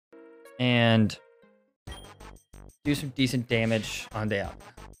and do some decent damage on Dialga.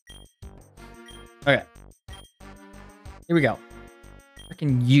 Okay. Here we go.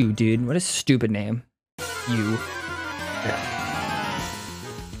 Freaking you, dude. What a stupid name. You. Yeah.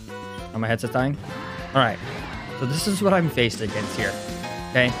 Oh, my headset's dying? Alright. So this is what I'm faced against here.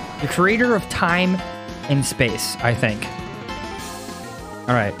 Okay? The creator of time and space, I think.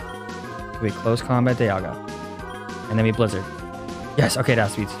 Alright. We close combat Dialga. And then we Blizzard. Yes, okay,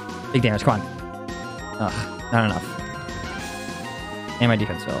 that's speeds. Big damage, come on. Ugh, not enough. And my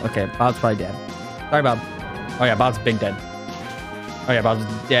defense fail. Okay, Bob's probably dead. Sorry, Bob. Oh yeah, Bob's big dead. Oh yeah, Bob's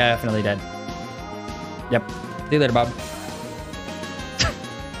definitely dead. Yep. See you later, Bob.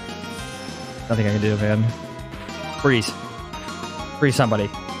 Nothing I can do, man. Freeze. Freeze somebody.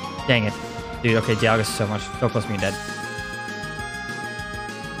 Dang it. Dude, okay, Dialga's so close to being dead.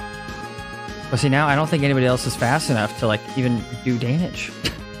 But see, now I don't think anybody else is fast enough to, like, even do damage.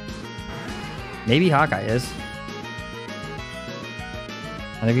 Maybe Hawkeye is.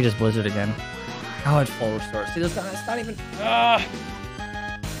 I think we just Blizzard again. Oh, it's full restore. See, it's not even...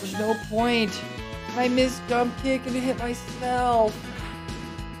 There's no point. I missed jump kick and hit myself.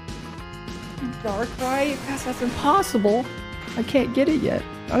 Dark right? Guys, that's impossible. I can't get it yet.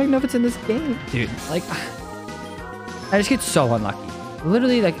 I don't even know if it's in this game. Dude, like... I just get so unlucky.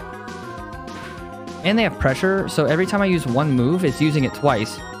 Literally, like... And they have pressure, so every time I use one move, it's using it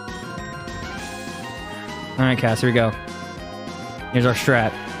twice. Alright, Cass, here we go. Here's our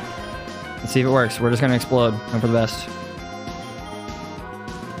strat. Let's see if it works. We're just gonna explode. Hope for the best.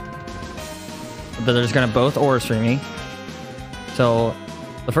 But they're just gonna both aura stream me. So,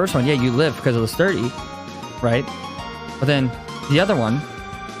 the first one, yeah, you live because of the sturdy, right? But then, the other one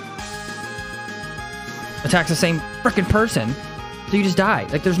attacks the same freaking person, so you just die.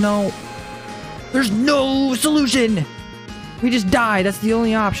 Like, there's no solution. We just die. That's the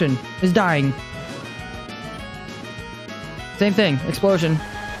only option, is dying. Same thing. Explosion.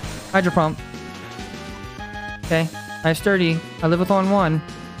 Hydro pump. Okay. I have sturdy. I live with on one.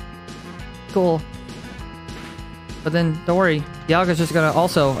 Cool. But then, don't worry. Dialga's just gonna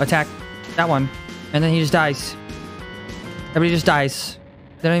also attack that one. And then he just dies. Everybody just dies.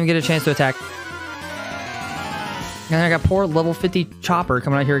 They don't even get a chance to attack. And I got poor level 50 Chopper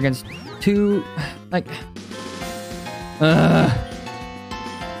coming out here against two... Like...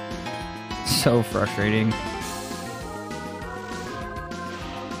 So frustrating.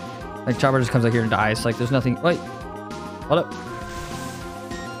 Like, Chopper just comes out here and dies. Like, there's nothing... Wait. Hold up.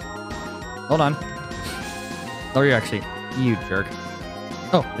 Hold on. Oh, you're actually... You jerk.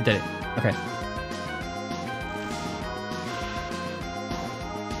 Oh, I did it. Okay.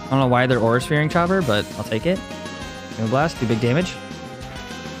 I don't know why they're aura sphering Chopper, but I'll take it. Gonna blast, do big damage.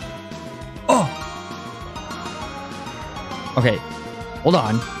 Oh! Okay. Hold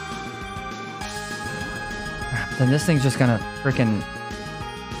on. Then this thing's just gonna freaking...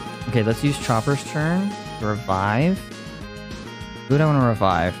 Okay, let's use Chopper's turn to revive. Who do I want to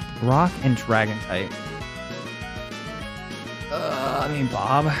revive? Rock and Dragon type. I mean,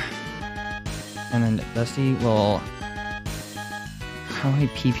 Bob. And then Dusty will... How many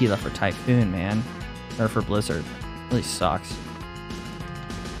PP left for Typhoon, man? Or for Blizzard. Really sucks.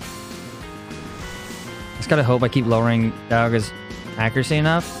 Just gotta hope I keep lowering Dialga's accuracy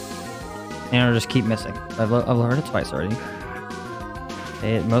enough. And it'll just keep missing. I've lowered it twice already.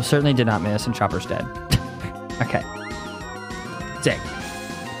 It most certainly did not miss, and Chopper's dead. Okay. Sick.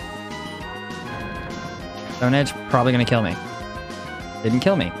 Stone Edge probably gonna kill me. Didn't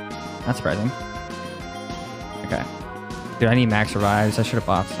kill me. Not surprising. Okay. Dude, I need max revives. I should have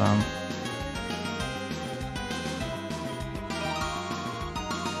bought some.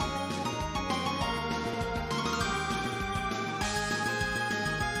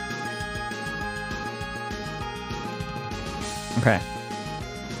 Okay.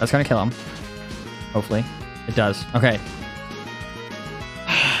 That's gonna kill him. Hopefully. It does. Okay.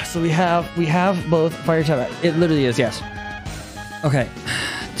 So we have both fire type. It literally is, yes. Okay.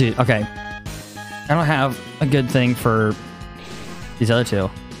 Dude, okay. I don't have a good thing for these other two.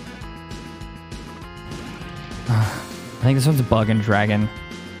 I think this one's a bug and dragon.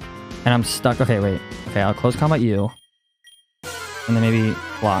 And I'm stuck. Okay, wait. Okay, I'll close combat you. And then maybe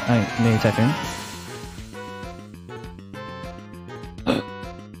block. Maybe Typhoon.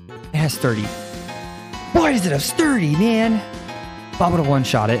 It has sturdy. Why does it have sturdy, man? Bob would have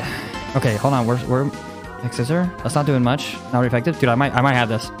one-shot it. Okay, hold on. We're next scissor. That's not doing much. Not very effective. Dude, I might have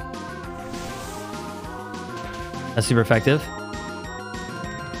this. That's super effective.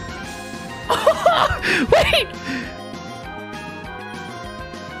 Wait!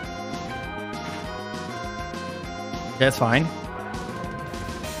 That's fine.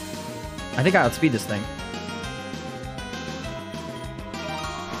 I think I outspeed this thing.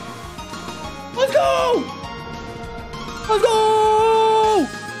 Let's go! Let's go!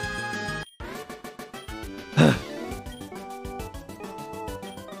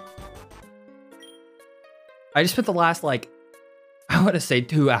 I just spent the last, like, I want to say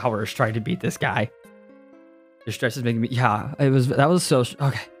 2 hours trying to beat this guy. Your stress is making me, yeah, that was so,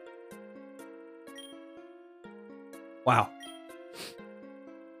 okay. Wow.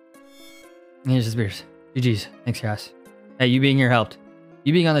 Here's the beers. GG's. Thanks, guys. Hey, you being here helped.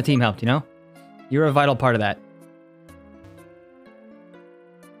 You being on the team helped, you know? You're a vital part of that.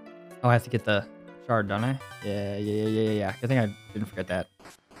 Oh, I have to get the shard, don't I? Yeah. I think I didn't forget that.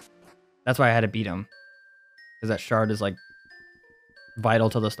 That's why I had to beat him. Because that shard is, like,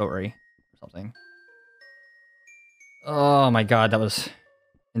 vital to the story. Or something. Oh my god, that was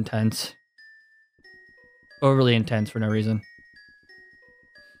intense. Overly intense for no reason.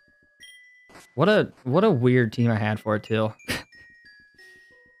 What a weird team I had for it, too.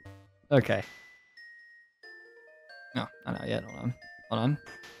 Okay. No, not yet. Hold on.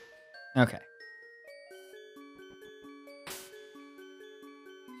 Okay.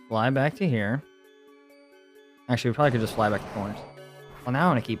 Fly back to here. Actually, we probably could just fly back to Thorns. Well, now I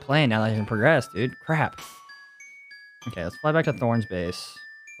want to keep playing now that I can progress, dude. Crap. Okay, let's fly back to Thorns base.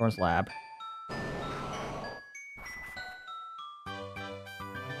 Thorns lab.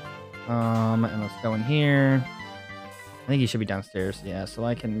 And let's go in here. I think he should be downstairs. Yeah, so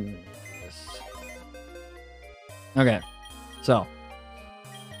I can... Okay. So.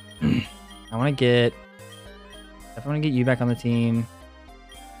 I want to get... If I want to get you back on the team.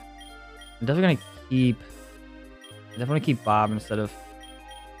 I'm definitely going to keep... I definitely want to keep Bob instead of...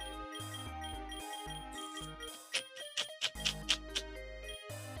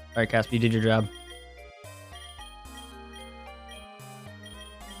 Alright, Casp, you did your job.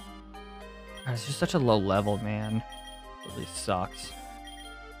 God, it's just such a low level, man. It really sucks.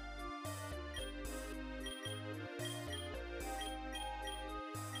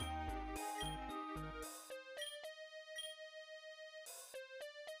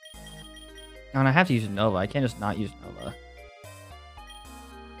 And I have to use Nova. I can't just not use Nova.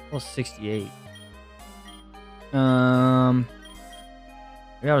 Well, 68.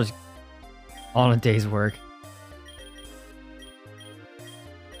 Maybe I'll just on a day's work.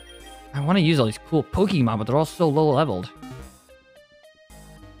 I want to use all these cool Pokemon, but they're all so low leveled.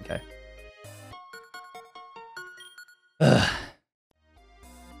 Okay. Ugh.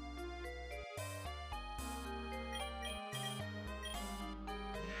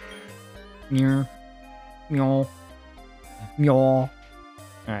 Meow. Meow. Meow.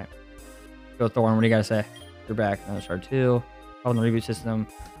 Alright. Go Thorn, what do you gotta say? You're back. Another shard 2. On the reboot system.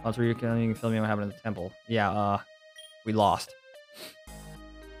 Lots of you can fill me what happened in the temple. Yeah, we lost.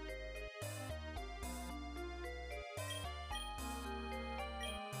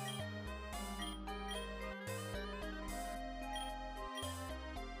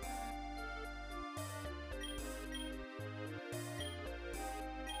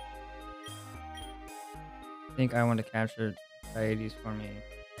 I think I want to capture deities for me.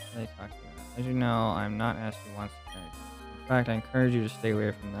 What are they talking about? As you know, I'm not asking once to carry. In fact, I encourage you to stay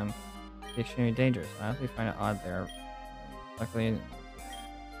away from them. It's extremely dangerous. I honestly find it odd there. Luckily,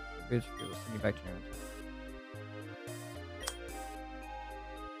 good for you. We'll send you back to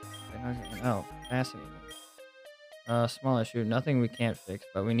your own. Oh, fascinating. Small issue. Nothing we can't fix,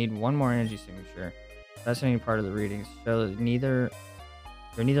 but we need one more energy signature. Fascinating part of the readings show that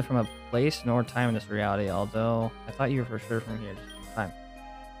you're neither from a place nor time in this reality, although I thought you were for sure from here, just in time.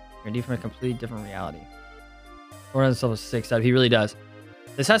 You're indeed from a completely different reality. Or has himself a 6 out. He really does.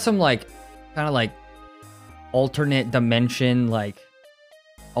 This has some like kind of like alternate dimension, like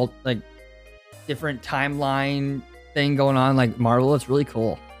different timeline thing going on, like Marvel. It's really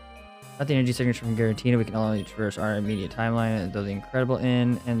cool. Not the energy signature from Garantina. We can only traverse our immediate timeline and though the incredible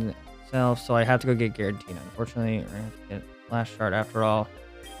in and itself. So I have to go get Garantina. Unfortunately, we're gonna have to get last shard after all.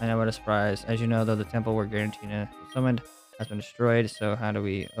 I know what a surprise. As you know, though, the temple where Garantina was summoned has been destroyed. So how do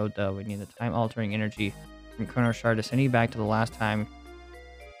we? Oh, duh. We need the time-altering energy from Chrono Shard to send you back to the last time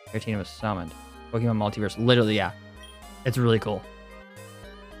Garantina was summoned. Pokemon Multiverse. Literally, yeah. It's really cool.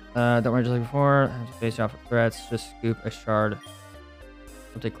 Don't worry, just like before. I have to face off with threats. Just scoop a shard.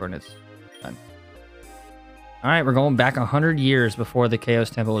 I'll take coordinates. Done. All right, we're going back 100 years before the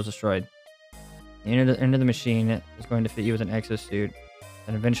Chaos Temple was destroyed. The end of the machine is going to fit you with an exosuit.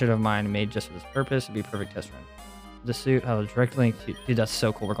 An invention of mine made just for this purpose. It'd be a perfect test run. The suit, I will directly link to... Dude, that's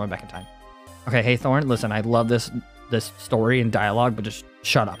so cool. We're going back in time. Okay, hey Thorn, listen, I love this story and dialogue, but just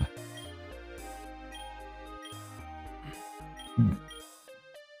shut up.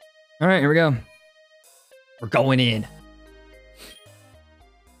 All right, here we go. We're going in.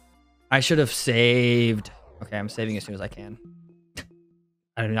 I should have saved. Okay, I'm saving as soon as I can.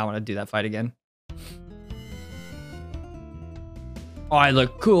 I do not want to do that fight again. Oh, I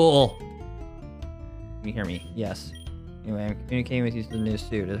look cool. Can you hear me? Yes. Anyway, I'm communicating with you through the new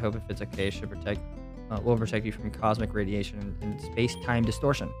suit. I hope if it's okay, it should protect, will protect you from cosmic radiation and space-time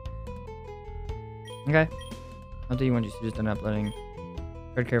distortion. Okay. I'll do you when you just done uploading.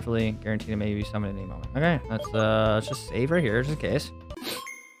 Tread carefully. Guaranteed to maybe summon at any moment. Okay, let's just save right here just in case.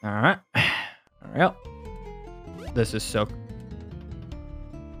 All right. All right. This is so.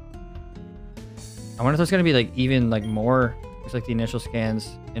 I wonder if there's gonna be like even like more. Looks like the initial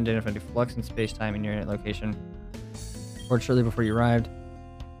scans identified a flux in space-time in your location, or shortly before you arrived.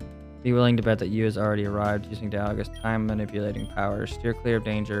 Be willing to bet that you has already arrived using Dialga's time manipulating powers. Steer clear of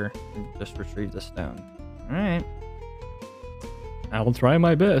danger and just retrieve the stone. All right. I will try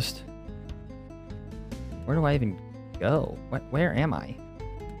my best. Where do I even go? Where am I?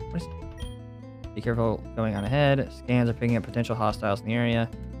 What is... Be careful going on ahead. Scans are picking up potential hostiles in the area.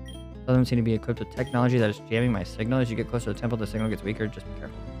 Some of them seem to be equipped with technology that is jamming my signal. As you get closer to the temple, the signal gets weaker. Just be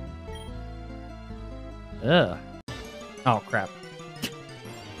careful. Ugh. Oh, crap.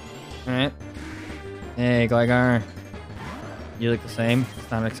 Alright. Hey, Gligar. You look the same.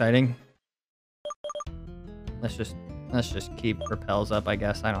 It's not exciting. Let's just keep repels up, I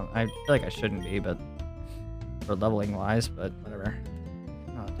guess. I feel like I shouldn't be, but for leveling wise, but whatever.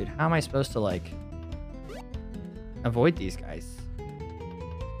 Oh, dude, how am I supposed to like avoid these guys?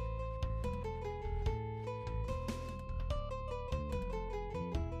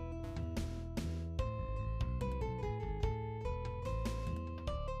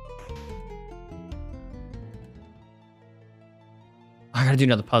 I gotta do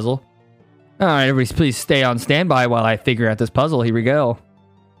another puzzle. All right, everybody, please stay on standby while I figure out this puzzle. Here we go.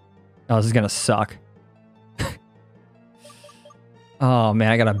 Oh, this is gonna suck. Oh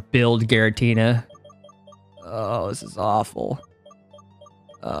man, I gotta build Giratina. Oh, this is awful.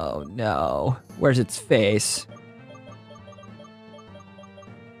 Oh no, where's its face?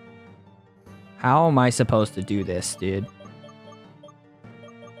 How am I supposed to do this, dude?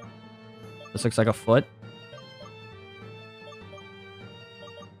 This looks like a foot.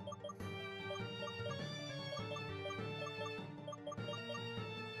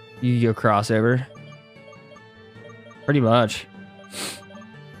 Yu-Gi-Oh! Crossover. Pretty much.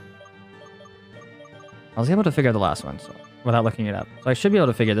 I was able to figure out the last one so, without looking it up. So I should be able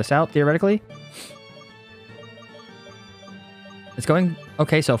to figure this out, theoretically. It's going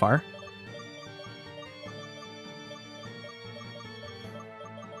okay so far.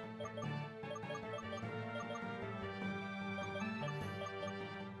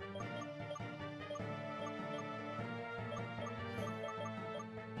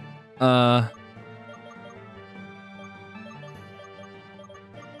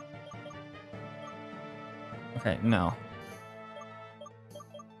 Okay, no.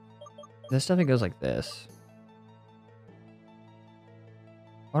 This stuff, it goes like this.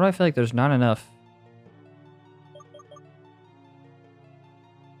 Why do I feel like there's not enough?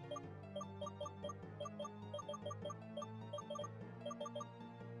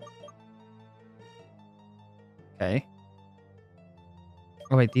 Okay.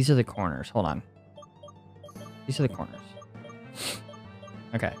 Oh wait, these are the corners. Hold on. These are the corners.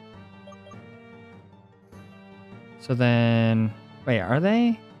 Okay. So then... Wait, are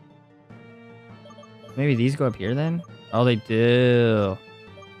they? Maybe these go up here then? Oh, they do.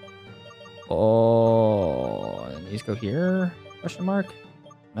 Oh, and these go here? Question mark?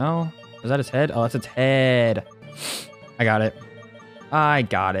 No? Is that its head? Oh, that's its head. I got it. I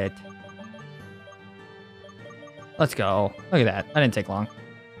got it. Let's go. Look at that. That didn't take long.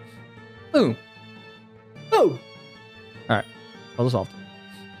 Ooh. Ooh. All right. Puzzle solved.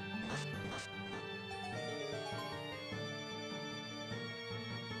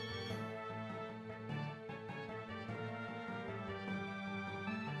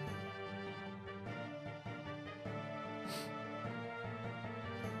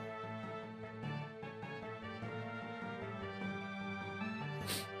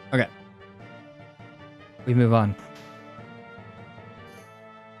 Okay. We move on.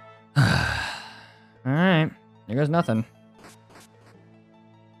 All right. Here goes nothing.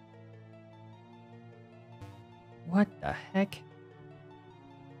 What the heck?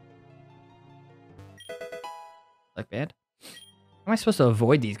 Like bad? How am I supposed to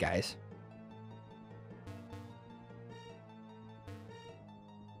avoid these guys?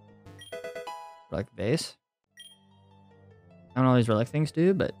 Relic base. I don't know what these relic things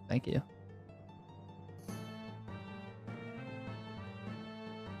do, but thank you.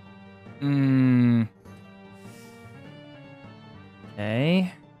 Mm.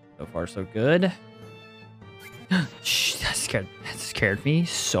 Okay. So far, so good. Shh, that scared me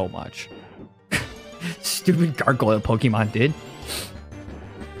so much. Stupid gargoyle Pokemon, dude.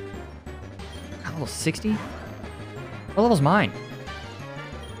 Level 60? What level's mine?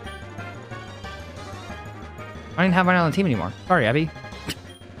 I didn't have mine on the team anymore. Sorry, Abby.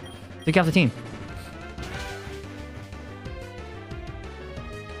 Took you off the team.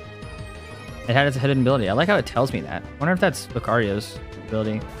 It had its hidden ability. I like how it tells me that. I wonder if that's Lucario's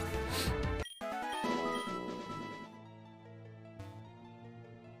ability.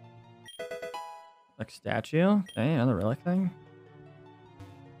 Like statue. Okay, another relic thing.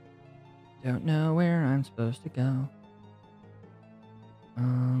 Don't know where I'm supposed to go.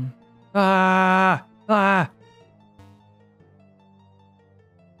 Ah!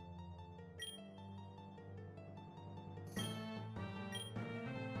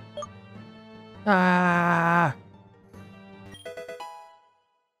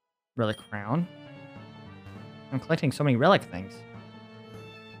 Relic crown. I'm collecting so many relic things.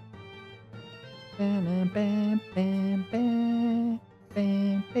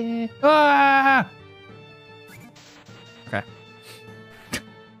 Ah! Okay.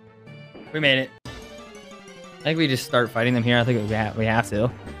 We made it. I think we just start fighting them here. I think we have to.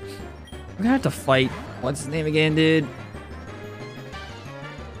 We're gonna have to fight. What's his name again, dude?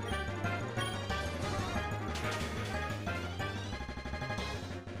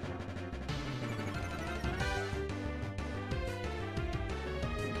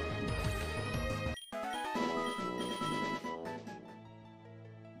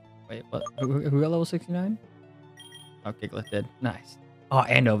 Wait, what? Who got level 69? Oh, Giglith did. Nice. Oh,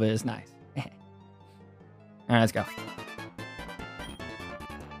 Andover is nice. All right, let's go.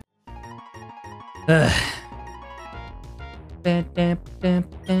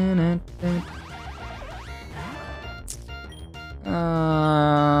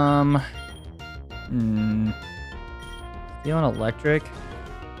 You want electric?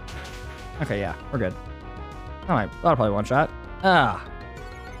 Okay, yeah, we're good. All right, that'll probably one shot. Ah.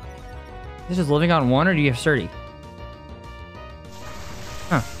 Is this just living on one, or do you have Surdy?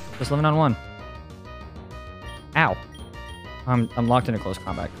 Huh, just living on one. Ow. I'm locked into close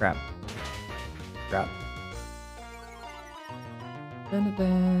combat. Crap. Crap.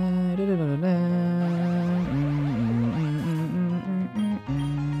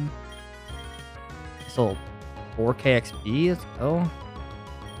 Sold 4K XP. Let's go.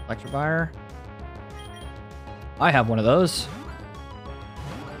 Electrovire. I have one of those.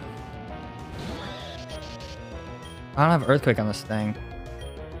 I don't have Earthquake on this thing.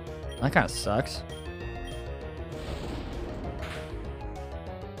 That kind of sucks.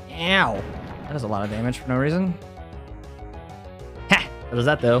 Ow! That does a lot of damage for no reason. Ha! What is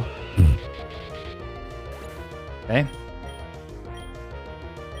that, though? Okay.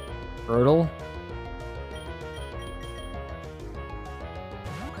 Brutal.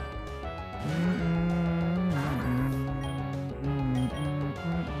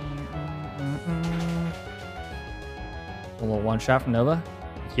 A little one shot from Nova.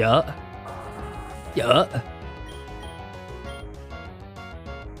 Yeah. Yeah.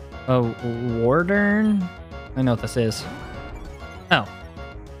 Oh, Wardern? I know what this is. Oh.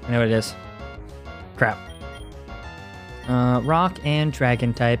 I know what it is. Crap. Rock and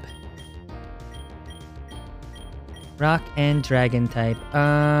Dragon type. Rock and Dragon type.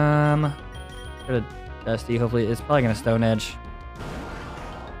 Go to Dusty. Hopefully, it's probably gonna Stone Edge.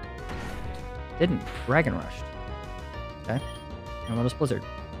 Didn't. Dragon Rushed. Okay. And what is Blizzard?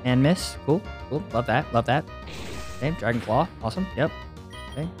 And Miss. Cool. Cool. Love that. Love that. Okay. Dragon Claw. Awesome. Yep.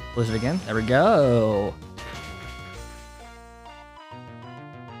 Okay. Blizzard again. There we go.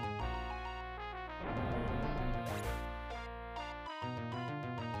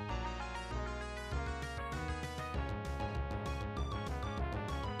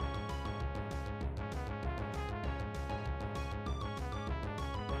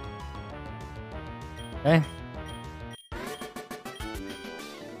 Okay.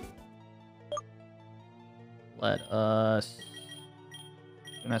 Let us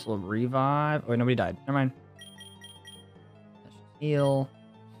do a nice little revive. Oh, wait, nobody died. Never mind. Let's just heal,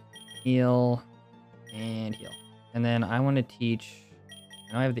 heal, and heal. And then I want to teach.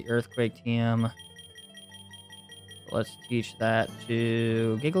 I know I have the Earthquake TM. So let's teach that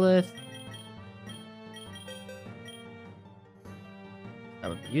to Gigalith. That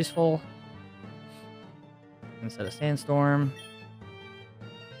would be useful. Instead of Sandstorm.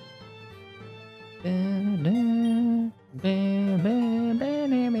 There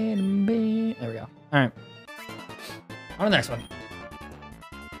we go. Alright. On to the next one.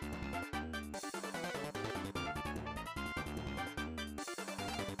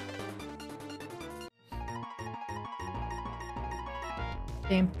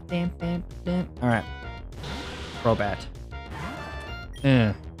 All right. Crobat.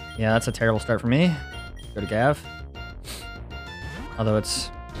 Yeah, that's a terrible start for me. Go to Gav. Although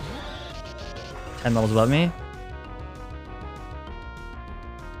it's 10 levels above me.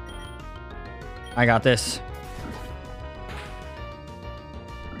 I got this.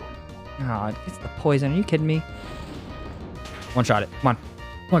 Oh, it gets the poison. Are you kidding me? One shot it. Come on.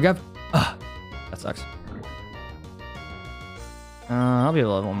 Come on, Gav. Ugh. That sucks. I'll be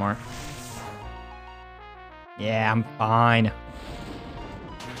able to level one more. Yeah, I'm fine.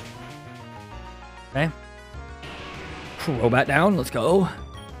 Okay. Crobat down. Let's go.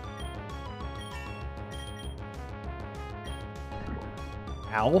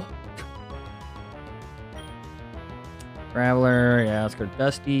 Ow. Traveler. Yeah, let's go to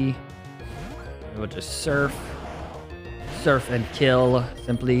Dusty. We'll just surf. Surf and kill.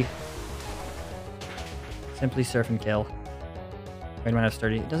 Simply surf and kill. Wait, it might have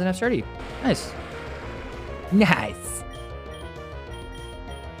sturdy. It doesn't have sturdy. Nice. Nice.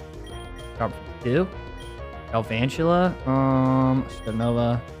 Top 2. Galvantula.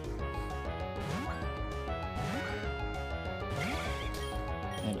 Scarnova.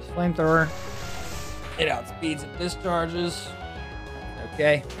 And just flamethrower. It outspeeds and discharges.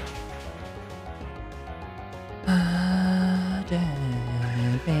 Okay.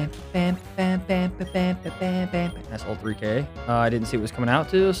 That's all 3K. I didn't see what was coming out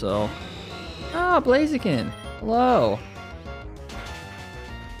too, so. Ah, Blaziken. Hello.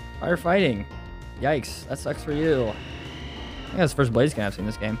 Firefighting. Yikes, that sucks for you. I think that's the first Blaziken I've seen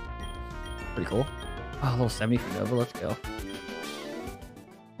this game. Pretty cool. Oh, a little 70 for Nova. Let's go.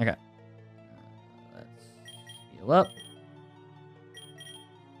 Okay. Let's heal up.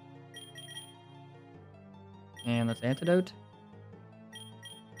 And let's antidote.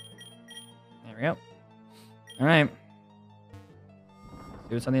 There we go. All right.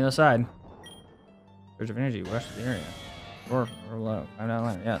 See what's on the other side. Surge of energy. Rush the area. Or low. 5 down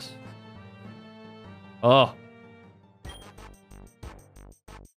line. Yes. Oh.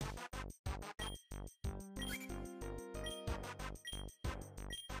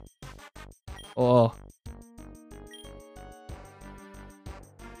 Oh.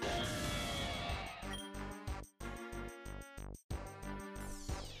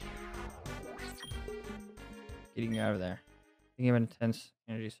 Getting out of there. Thinking of an intense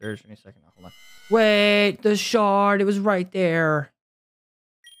energy surge any second. Hold on. Wait, the shard. It was right there.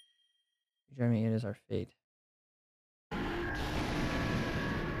 Jeremy, it is our fate.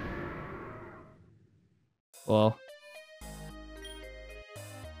 Well.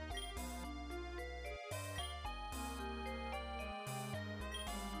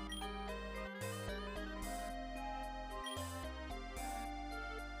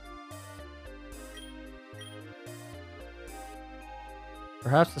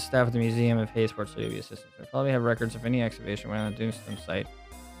 Perhaps the staff at the Museum of Haysports will be assistance. They probably have records of any excavation when on the Doomstone site.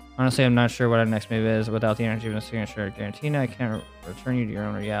 Honestly, I'm not sure what our next move is. Without the energy of a signature guarantee, I can't return you to your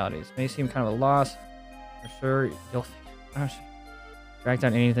own realities. It may seem kind of a loss. For sure, you'll track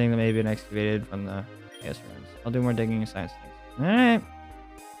down anything that may have been excavated from the chaos ruins. I'll do more digging and science things. All right.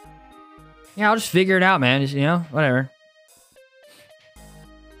 Yeah, I'll just figure it out, man. Just, you know, whatever.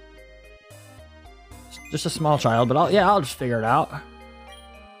 Just a small child, but I'll just figure it out.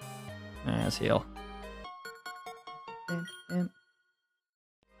 All right, let's heal.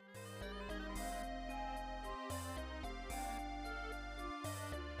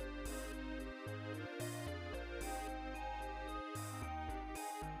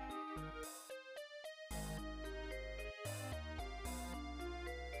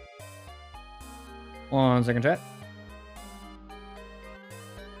 One second, chat.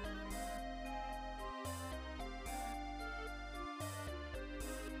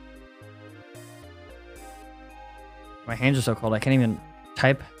 My hands are so cold, I can't even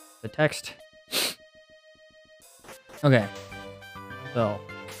type the text. Okay. So,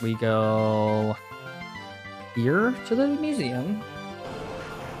 we go here to the museum.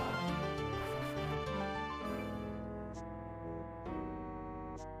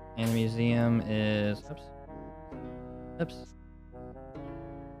 And the museum is... Oops. Oops.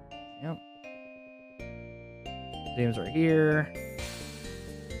 Yep. Museum's right here.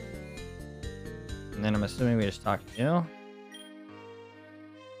 And then I'm assuming we just talk to you.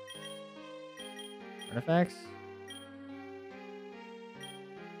 Artifacts.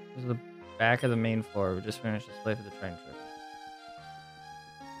 This is the back of the main floor. We just finished display for the train trip.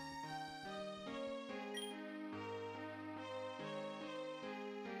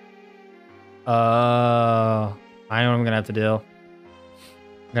 I know what I'm gonna have to do.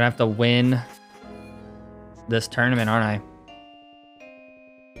 I'm gonna have to win this tournament, aren't I?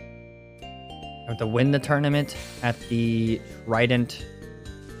 to win the tournament at the Trident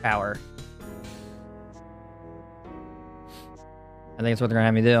Tower. I think it's what they're gonna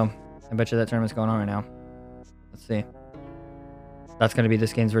have me do. I bet you that tournament's going on right now. Let's see. That's gonna be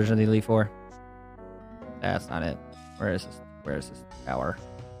this game's version of the Elite Four. That's not it. Where is this? Where is this tower?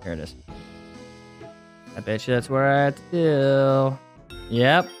 Here it is. I bet you that's where I have to do.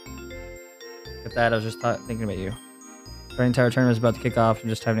 Yep. Look at that. I was just thinking about you. The entire tournament is about to kick off. I'm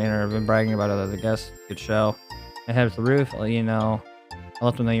just having to enter. I've been bragging about other guests. Good show. I head up to the roof. I'll let you know. I'll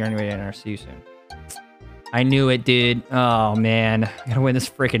let them know you're anyway to enter. See you soon. I knew it, dude. Oh, man. I gotta win this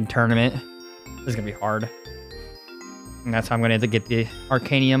freaking tournament. This is gonna be hard. And that's how I'm gonna have to get the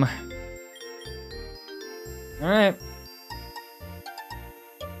Arcanium. Alright.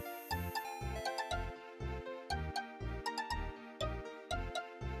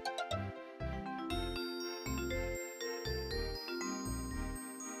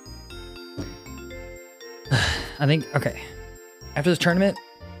 I think, okay. After this tournament,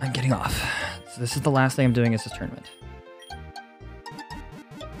 I'm getting off. So this is the last thing I'm doing is this tournament.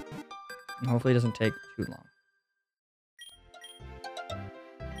 And hopefully it doesn't take too long.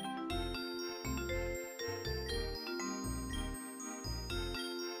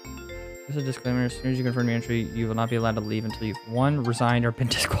 This is a disclaimer. As soon as you confirm your entry, you will not be allowed to leave until you've won, resigned, or been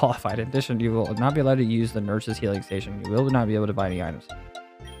disqualified. In addition, you will not be allowed to use the nurse's healing station. You will not be able to buy any items.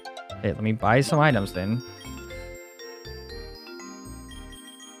 Okay, let me buy some items then.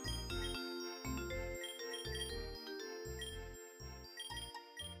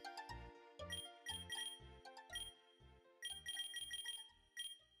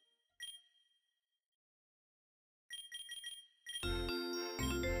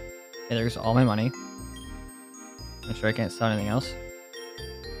 Okay, there's all my money. Make sure I can't sell anything else.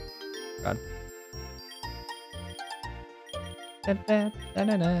 God. Okay.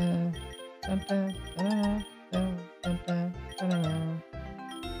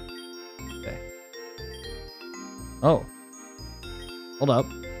 Oh. Hold up.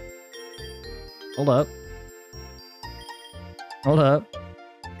 Hold up. Hold up.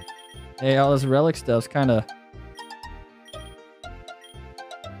 Hey, all this relic stuff's kind of...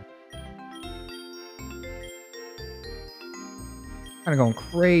 kind of going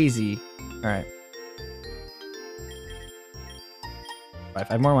crazy. All right. Buy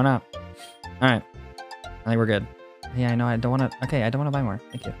 5 more, why not? All right. I think we're good. Yeah, I know. I don't want to. Okay, I don't want to buy more.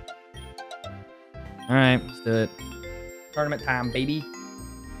 Thank you. All right, let's do it. Tournament time, baby.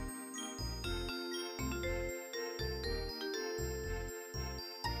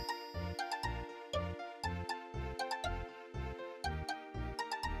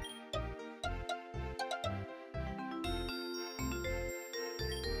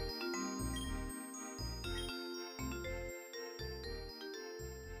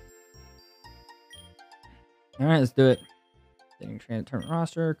 All right, let's do it. Setting tournament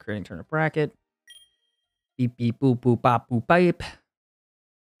roster, creating tournament bracket. Beep, beep, boop, boop, bop, boop, pipe.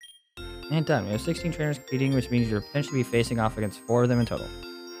 And done. We have 16 trainers competing, which means you'll potentially be facing off against 4 of them in total.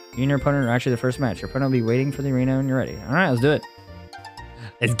 You and your opponent are actually the first match. Your opponent will be waiting for the arena when you're ready. All right, let's do it.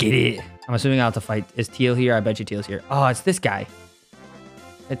 Let's get it. I'm assuming I'll have to fight. Is Teal here? I bet you Teal's here. Oh, it's this guy.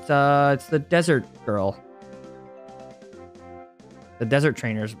 It's the desert girl. The desert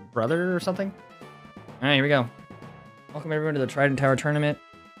trainer's brother or something? All right, here we go. Welcome everyone to the Trident Tower Tournament.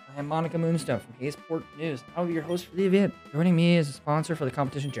 I am Monica Moonstone from Hayesport News. I'll be your host for the event. Joining me as a sponsor for the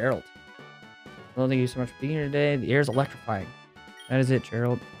competition, Gerald. Well, thank you so much for being here today. The air is electrifying. That is it,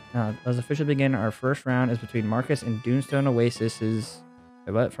 Gerald. Let's officially begin. Our first round is between Marcus and Dunestone Oasis.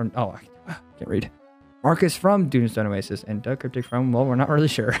 Wait, what? From... Oh, I can't read. Marcus from Dunestone Oasis and Doug Cryptic from... Well, we're not really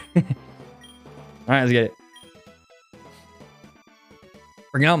sure. All right, let's get it.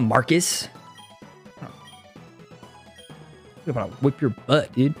 Bring it on, Marcus. I'm gonna whip your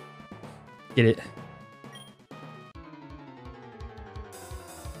butt, dude. Get it.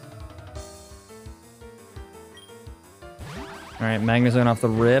 Alright, Magnezone off the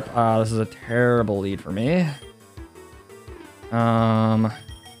rip. This is a terrible lead for me.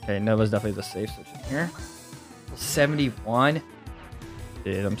 Okay, Nova's definitely the safe switch in here. 71.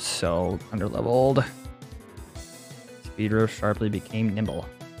 Dude, I'm so underleveled. Speedro sharply became nimble.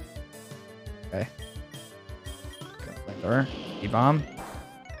 Okay. Flamethrower. E-bomb.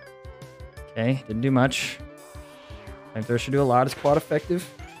 Okay, didn't do much. Flamethrower should do a lot. It's quad effective.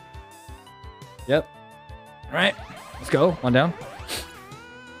 Yep. Alright, let's go. One down.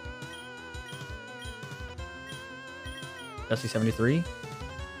 Dusty 73.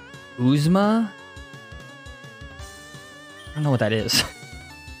 Uzma? I don't know what that is.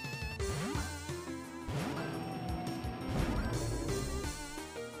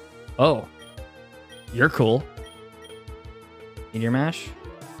 Oh. You're cool. Meteor Mash.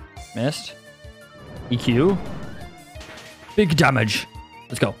 Missed. EQ. Big damage.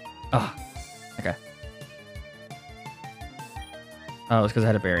 Let's go. Ah. Okay. Oh, it's because I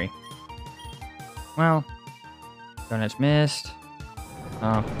had a berry. Well. Donut's missed.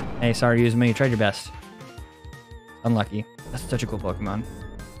 Oh. Hey, sorry to use me. You tried your best. Unlucky. That's such a cool Pokemon.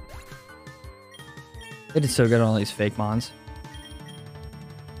 They did so good on all these fake mons.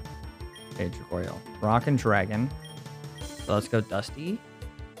 Okay, Dracorial. Rock and Dragon. So let's go Dusty.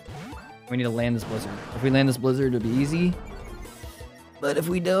 We need to land this Blizzard. If we land this Blizzard, it'll be easy. But if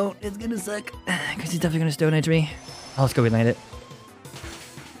we don't, it's gonna suck. Because he's definitely gonna Stone Edge me. Oh, let's go. We land it.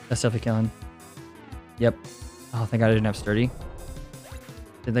 That's definitely killing. Yep. Oh, thank God I didn't have Sturdy.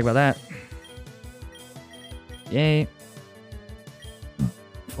 Didn't think about that. Yay.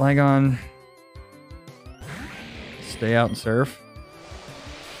 Flygon. Stay out and surf.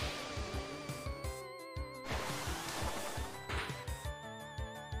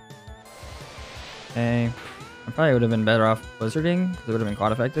 Okay. I probably would have been better off blizzarding because it would have been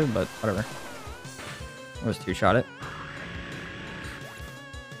quite effective, but whatever. I was two-shot it.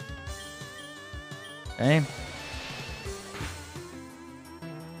 Okay.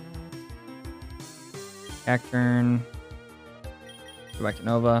 Cacturn. Go back to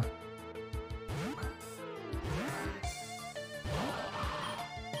Nova.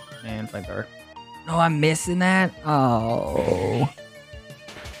 And Flamethrower. No, I'm missing that? Oh.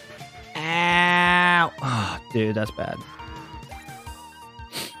 Ow. Oh, dude, that's bad.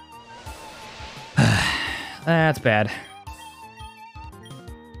 That's bad.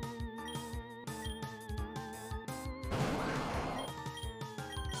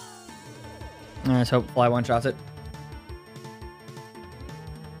 Let's hope Fly one-shots it.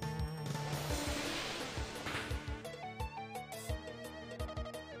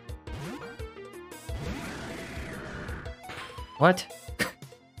 What?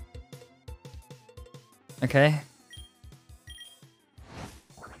 Okay.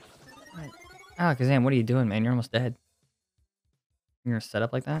 Alakazam, what are you doing, man? You're almost dead. You're gonna set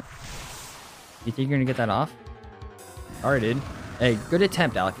up like that? You think you're gonna get that off? Sorry, dude. Hey, good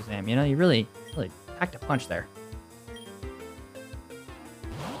attempt, Alakazam. You know, you really packed a punch there.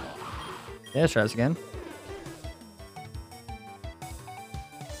 Yeah, let's try this again.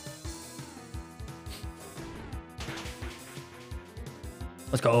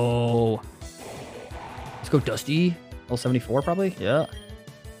 Let's go. Let's go, Dusty. Level 74, probably? Yeah.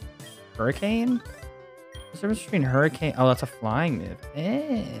 Hurricane? What's the difference between Hurricane? Oh, that's a flying move.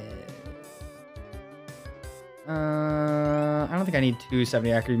 Eh. I don't think I need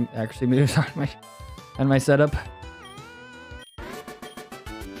 270 accuracy moves on my setup.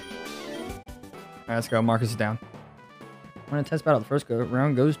 Alright, let's go. Marcus is down. I'm gonna test battle. The first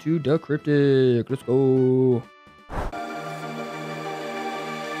round goes to the Cryptic. Let's go.